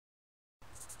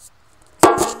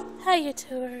Hi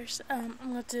YouTubers, I'm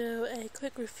going to do a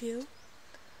quick review of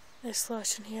this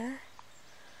lotion here.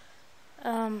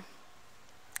 Some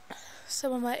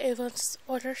of my Avon's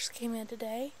orders came in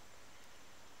today,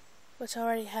 which I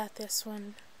already had this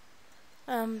one.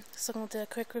 So I'm going to do a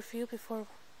quick review before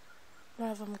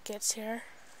one of them gets here.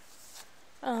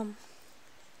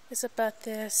 It's about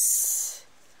this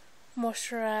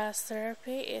moisturize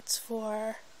therapy. It's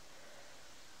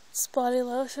body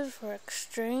lotion for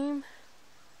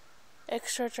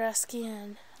extra dry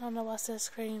skin. I don't know what's this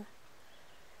cream.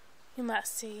 You might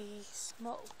see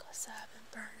smoke because I've been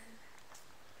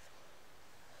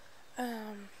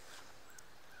burning.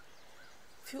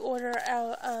 If you order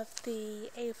out of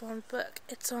the Avon book,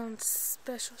 it's on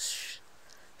special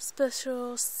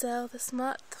sale this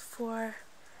month for,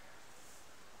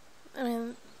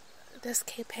 this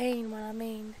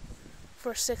campaign,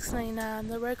 for $6.99.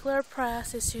 The regular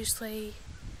price is usually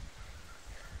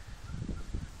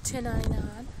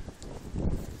 $10.99,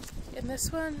 and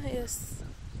this one is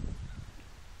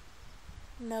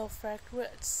no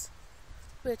fragrance,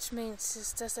 which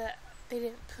means they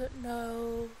didn't put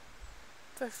no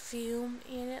perfume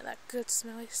in it, like good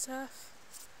smelly stuff.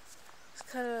 It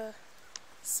kind of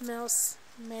smells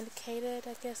medicated,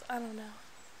 I guess. I don't know.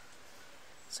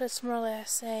 So it's more or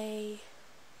less a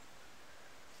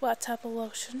what type of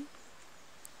lotion,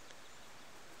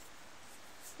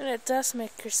 and it does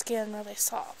make your skin really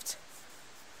soft.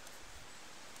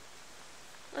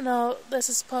 I know this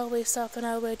is probably something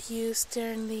I would use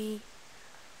during the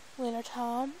winter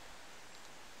time.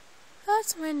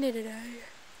 It's windy today.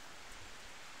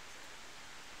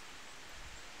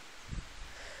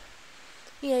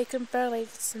 Yeah, you can barely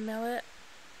smell it.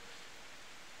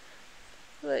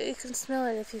 But you can smell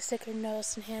it if you stick your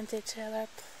nose and hand to each other.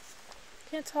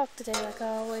 Can't talk today like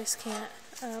I always can't.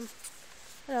 I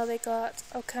know they got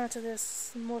all kinds of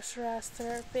this moisturize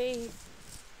therapy.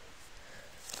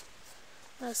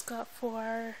 It's got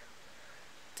for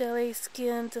daily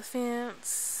skin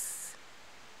defense,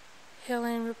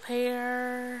 healing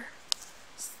repair.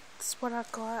 That's what I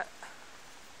got.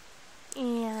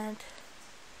 And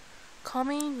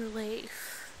calming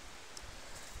relief.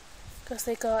 Because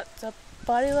they got the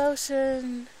body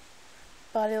lotion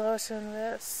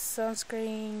with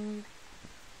sunscreen,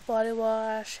 body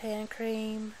wash, hand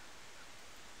cream.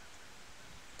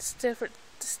 It's different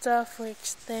stuff for each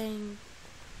thing.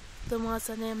 The ones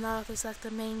I named off is like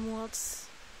the main ones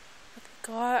that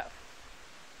they got.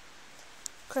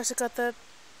 Of course, I got the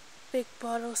big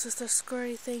bottles, it's the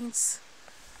squirty things.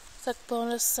 It's like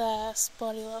bonus size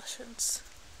body lotions.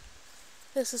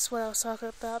 This is what I was talking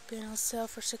about being on sale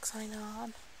for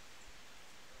 $6.99.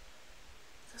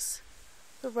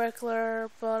 The regular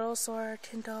bottles are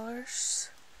 $10,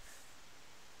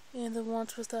 and the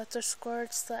ones with the other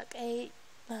squirts like $8,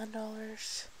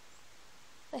 $9.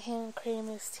 The hand cream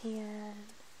is $10.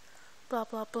 Blah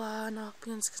blah blah. No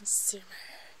beans consumer.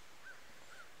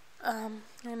 In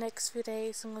the next few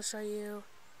days, I'm gonna show you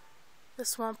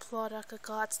this one product I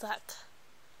got. It's like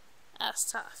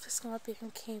stuff. It's gonna be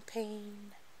from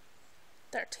campaign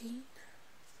 13.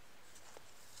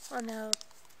 Oh no.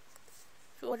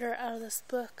 If you order out of this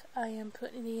book, I am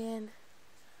putting it in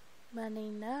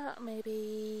Monday night,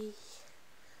 maybe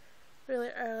really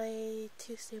early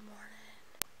Tuesday morning.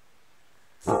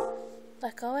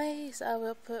 Like always, I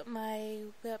will put my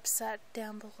website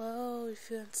down below. If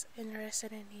you're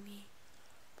interested in any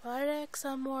products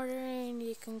I'm ordering,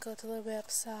 you can go to the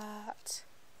website.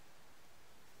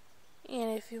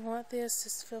 And if you want this,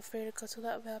 just feel free to go to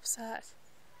that website.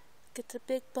 Get the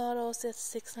big bottles, it's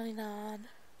 $6.99.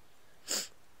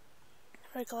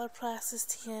 Regular price is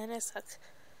 $10. It's like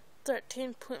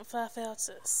 13.5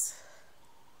 ounces.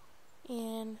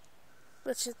 And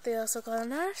they also got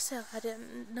another sale I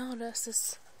didn't notice.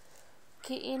 Is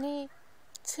get any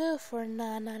two for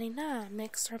 $9.99.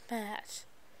 Mix or match.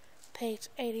 Page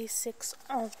 86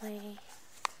 only.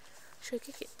 So you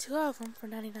can get two of them for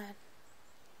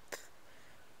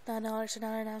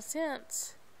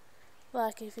 $9.99.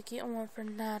 Like if you get one for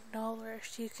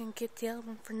 $9, you can get the other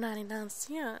one for 99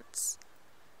 cents.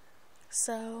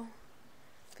 So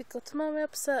if you go to my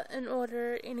website and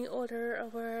order any order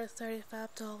over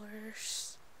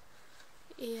 $35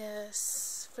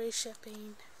 is free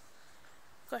shipping.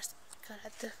 Of course, gotta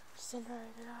have to send her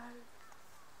it out.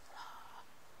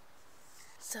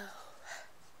 So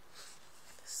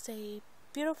stay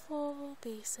beautiful,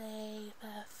 be safe,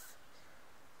 have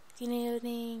good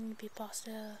evening, be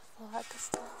positive, all that good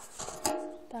stuff.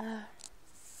 Bye.